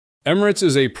Emirates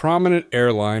is a prominent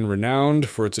airline renowned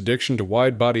for its addiction to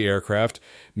wide-body aircraft,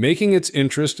 making its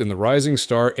interest in the rising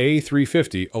star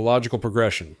A350 a logical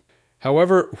progression.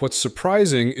 However, what's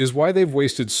surprising is why they've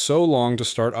wasted so long to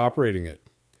start operating it.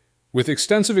 With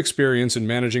extensive experience in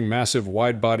managing massive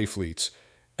wide-body fleets,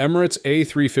 Emirates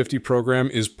A350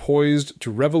 program is poised to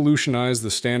revolutionize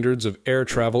the standards of air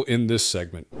travel in this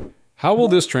segment. How will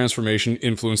this transformation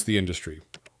influence the industry?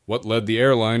 What led the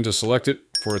airline to select it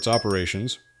for its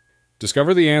operations?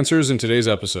 Discover the answers in today's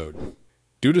episode.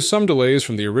 Due to some delays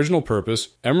from the original purpose,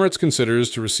 Emirates considers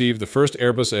to receive the first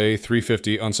Airbus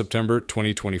A350 on September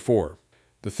 2024.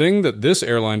 The thing that this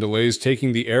airline delays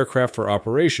taking the aircraft for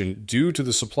operation due to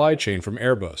the supply chain from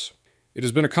Airbus. It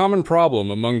has been a common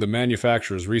problem among the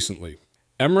manufacturers recently.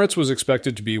 Emirates was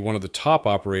expected to be one of the top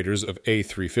operators of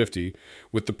A350,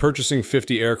 with the purchasing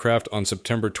 50 aircraft on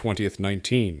September 20th,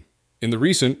 19. In the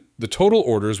recent, the total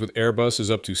orders with Airbus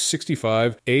is up to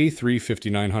 65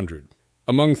 A350-900.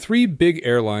 Among three big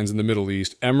airlines in the Middle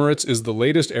East, Emirates is the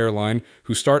latest airline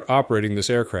who start operating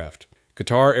this aircraft.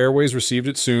 Qatar Airways received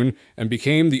it soon and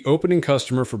became the opening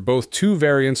customer for both two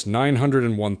variants 900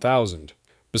 and 1000.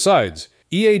 Besides,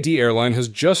 EAD Airline has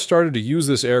just started to use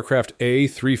this aircraft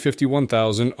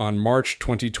A350-1000 on March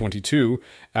 2022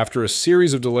 after a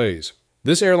series of delays.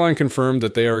 This airline confirmed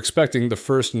that they are expecting the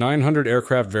first 900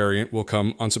 aircraft variant will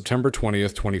come on September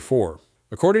 20th, 24.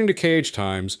 According to KH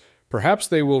Times, perhaps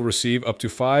they will receive up to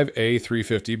 5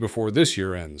 A350 before this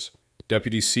year ends.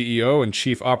 Deputy CEO and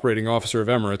Chief Operating Officer of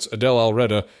Emirates, Adel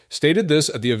Al-Reda, stated this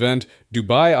at the event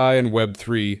Dubai Eye and Web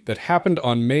 3 that happened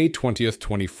on May 20th,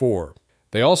 24.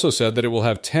 They also said that it will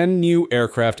have 10 new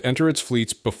aircraft enter its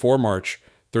fleets before March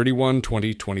 31,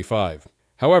 2025.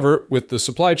 However, with the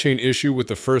supply chain issue with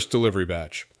the first delivery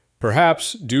batch.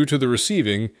 Perhaps, due to the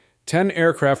receiving, 10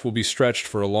 aircraft will be stretched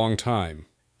for a long time.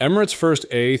 Emirates' first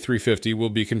A350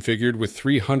 will be configured with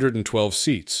 312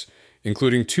 seats,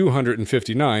 including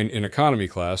 259 in economy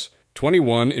class,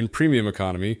 21 in premium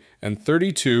economy, and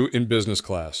 32 in business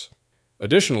class.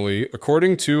 Additionally,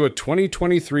 according to a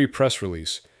 2023 press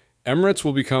release, Emirates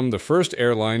will become the first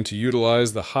airline to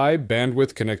utilize the High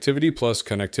Bandwidth Connectivity Plus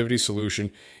connectivity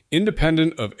solution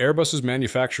independent of Airbus's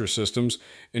manufacturer systems,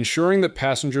 ensuring that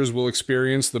passengers will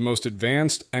experience the most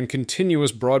advanced and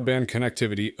continuous broadband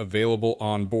connectivity available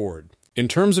on board. In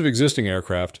terms of existing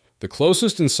aircraft, the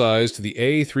closest in size to the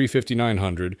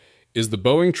A350-900 is the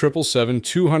Boeing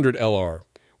 777-200LR,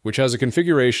 which has a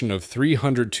configuration of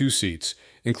 302 seats,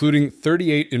 including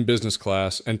 38 in business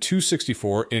class and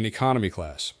 264 in economy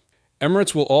class.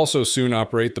 Emirates will also soon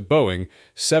operate the Boeing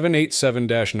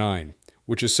 787-9,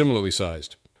 which is similarly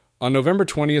sized. On November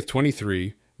 20th,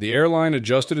 23, the airline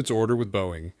adjusted its order with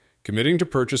Boeing, committing to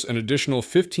purchase an additional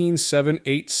 15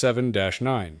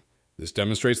 787-9. This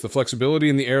demonstrates the flexibility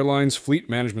in the airline's fleet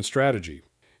management strategy.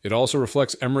 It also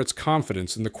reflects Emirates'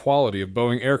 confidence in the quality of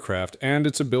Boeing aircraft and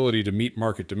its ability to meet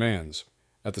market demands.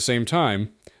 At the same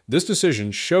time, this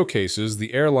decision showcases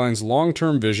the airline's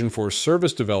long-term vision for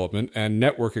service development and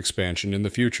network expansion in the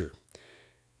future.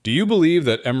 Do you believe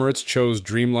that Emirates chose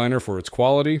Dreamliner for its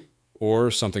quality, or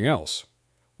something else?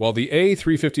 While the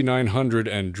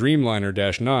A350-900 and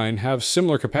Dreamliner-9 have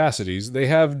similar capacities, they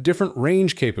have different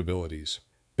range capabilities.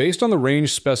 Based on the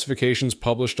range specifications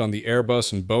published on the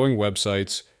Airbus and Boeing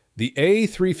websites, the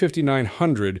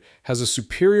A350-900 has a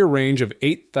superior range of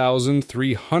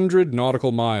 8,300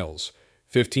 nautical miles,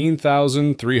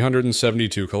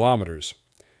 15,372 kilometers,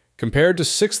 compared to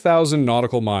 6,000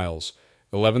 nautical miles,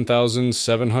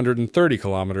 11,730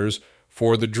 kilometers,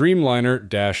 for the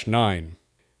Dreamliner-9.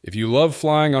 If you love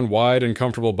flying on wide and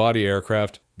comfortable body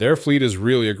aircraft, their fleet is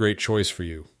really a great choice for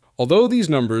you. Although these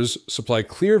numbers supply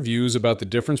clear views about the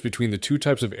difference between the two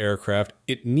types of aircraft,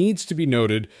 it needs to be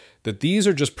noted that these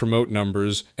are just promote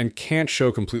numbers and can't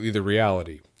show completely the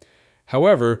reality.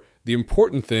 However, the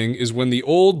important thing is when the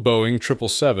old Boeing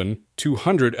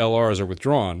 777-200 LRs are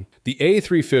withdrawn, the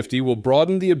A350 will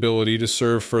broaden the ability to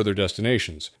serve further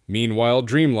destinations. Meanwhile,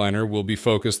 Dreamliner will be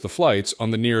focused the flights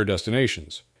on the nearer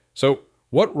destinations. So,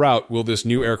 what route will this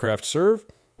new aircraft serve?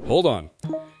 Hold on.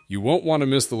 You won't want to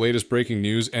miss the latest breaking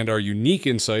news and our unique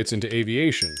insights into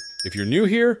aviation. If you're new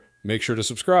here, make sure to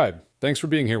subscribe. Thanks for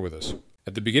being here with us.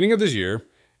 At the beginning of this year,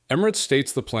 Emirates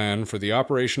states the plan for the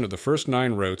operation of the first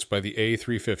 9 routes by the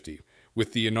A350,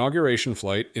 with the inauguration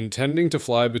flight intending to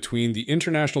fly between the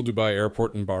International Dubai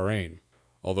Airport and Bahrain.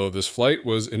 Although this flight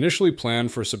was initially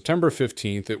planned for September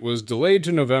 15th, it was delayed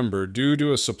to November due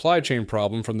to a supply chain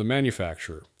problem from the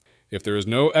manufacturer. If there is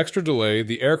no extra delay,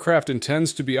 the aircraft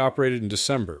intends to be operated in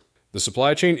December. The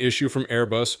supply chain issue from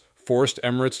Airbus forced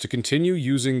Emirates to continue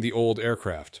using the old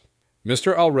aircraft.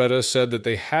 Mr. Alreda said that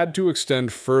they had to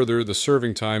extend further the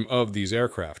serving time of these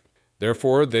aircraft.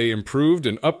 Therefore, they improved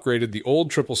and upgraded the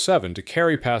old 777 to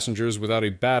carry passengers without a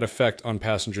bad effect on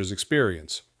passengers'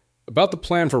 experience. About the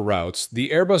plan for routes, the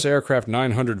Airbus Aircraft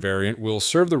 900 variant will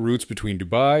serve the routes between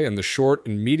Dubai and the short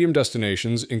and medium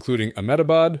destinations including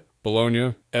Ahmedabad,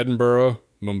 Bologna, Edinburgh,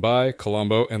 Mumbai,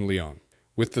 Colombo, and Lyon.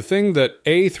 With the thing that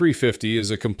A350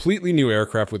 is a completely new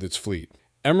aircraft with its fleet,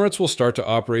 Emirates will start to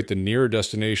operate the nearer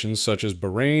destinations such as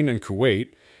Bahrain and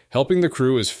Kuwait, helping the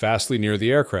crew is fastly near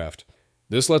the aircraft.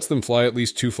 This lets them fly at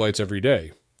least 2 flights every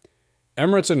day.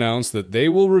 Emirates announced that they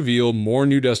will reveal more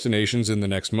new destinations in the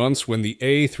next months when the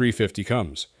A350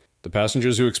 comes. The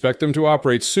passengers who expect them to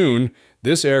operate soon,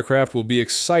 this aircraft will be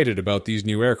excited about these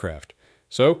new aircraft.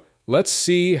 So, let's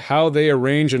see how they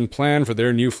arrange and plan for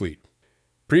their new fleet.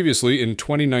 Previously, in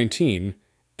 2019,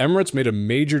 Emirates made a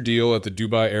major deal at the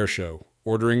Dubai Air Show,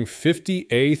 ordering 50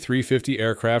 A350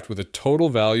 aircraft with a total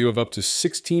value of up to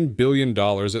 $16 billion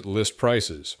at list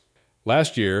prices.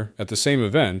 Last year, at the same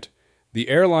event, the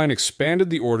airline expanded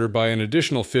the order by an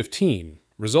additional 15,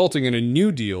 resulting in a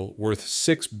new deal worth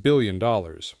 $6 billion.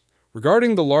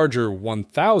 Regarding the larger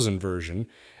 1000 version,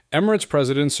 Emirates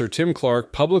President Sir Tim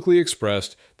Clark publicly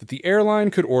expressed that the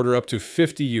airline could order up to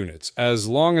 50 units, as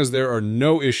long as there are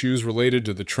no issues related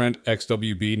to the Trent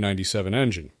XWB-97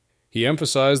 engine. He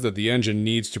emphasized that the engine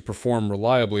needs to perform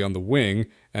reliably on the wing,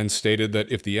 and stated that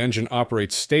if the engine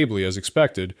operates stably as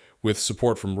expected, with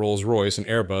support from Rolls-Royce and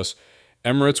Airbus,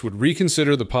 Emirates would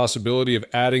reconsider the possibility of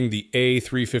adding the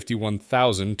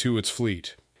A350-1000 to its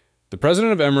fleet. The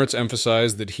president of Emirates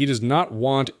emphasized that he does not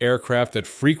want aircraft that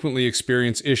frequently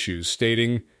experience issues,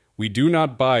 stating, "We do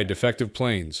not buy defective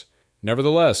planes."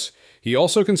 Nevertheless, he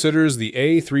also considers the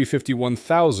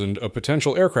A350-1000 a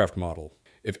potential aircraft model.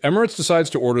 If Emirates decides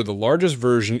to order the largest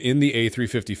version in the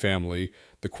A350 family,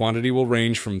 the quantity will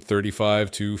range from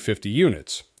 35 to 50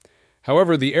 units.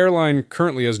 However, the airline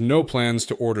currently has no plans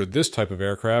to order this type of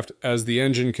aircraft, as the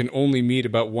engine can only meet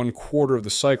about 1/4 of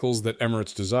the cycles that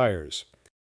Emirates desires.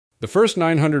 The first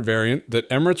 900 variant that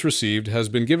Emirates received has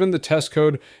been given the test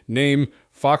code name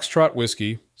Foxtrot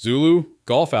Whiskey, Zulu,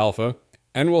 Golf Alpha,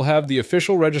 and will have the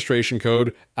official registration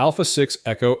code Alpha 6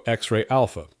 Echo X-Ray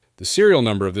Alpha. The serial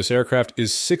number of this aircraft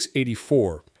is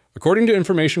 684. According to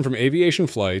information from Aviation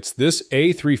Flights, this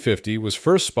A350 was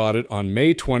first spotted on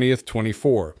May 20th,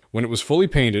 24, when it was fully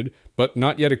painted, but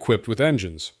not yet equipped with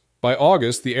engines. By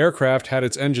August, the aircraft had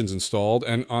its engines installed,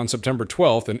 and on September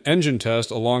 12th, an engine test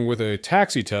along with a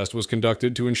taxi test was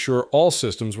conducted to ensure all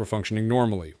systems were functioning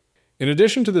normally. In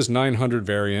addition to this 900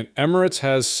 variant, Emirates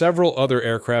has several other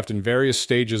aircraft in various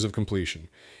stages of completion,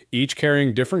 each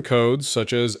carrying different codes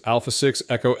such as Alpha 6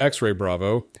 Echo X-Ray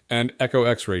Bravo and Echo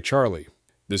X-Ray Charlie.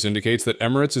 This indicates that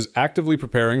Emirates is actively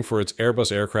preparing for its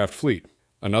Airbus aircraft fleet.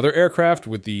 Another aircraft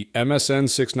with the MSN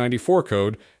 694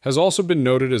 code has also been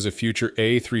noted as a future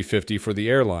A350 for the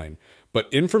airline,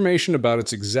 but information about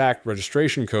its exact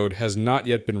registration code has not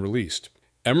yet been released.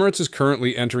 Emirates is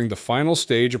currently entering the final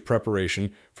stage of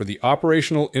preparation for the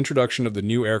operational introduction of the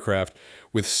new aircraft,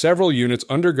 with several units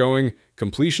undergoing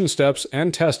completion steps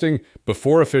and testing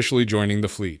before officially joining the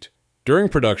fleet. During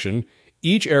production,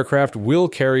 each aircraft will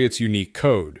carry its unique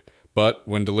code, but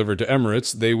when delivered to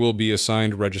Emirates, they will be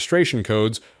assigned registration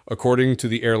codes according to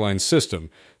the airline's system,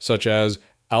 such as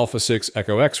Alpha 6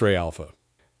 Echo X-Ray Alpha.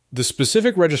 The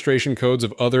specific registration codes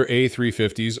of other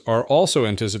A350s are also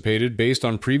anticipated based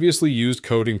on previously used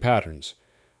coding patterns.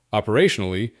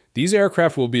 Operationally, these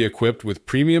aircraft will be equipped with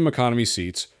premium economy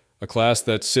seats, a class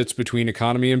that sits between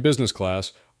economy and business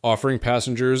class, offering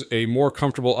passengers a more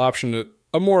comfortable option at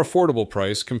a more affordable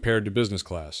price compared to business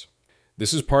class.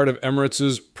 This is part of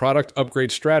Emirates' product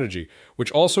upgrade strategy,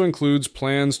 which also includes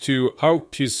plans to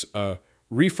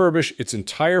refurbish its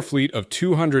entire fleet of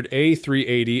 200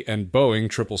 A380 and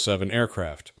Boeing 777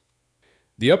 aircraft.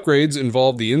 The upgrades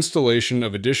involve the installation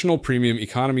of additional premium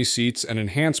economy seats and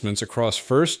enhancements across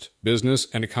first, business,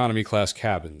 and economy class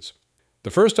cabins.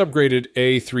 The first upgraded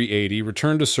A380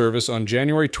 returned to service on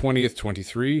January 20th,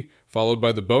 23, followed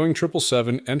by the Boeing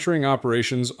 777 entering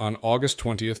operations on August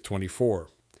 20th, 24.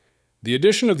 The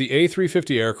addition of the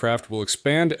A350 aircraft will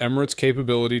expand Emirates'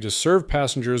 capability to serve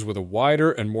passengers with a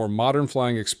wider and more modern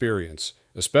flying experience,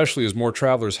 especially as more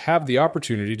travelers have the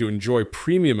opportunity to enjoy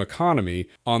premium economy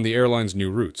on the airline's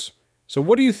new routes. So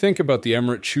what do you think about the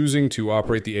Emirates choosing to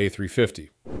operate the A350?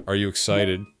 Are you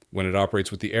excited when it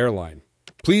operates with the airline?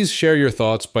 Please share your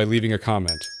thoughts by leaving a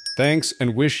comment. Thanks,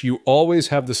 and wish you always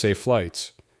have the safe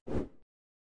flights.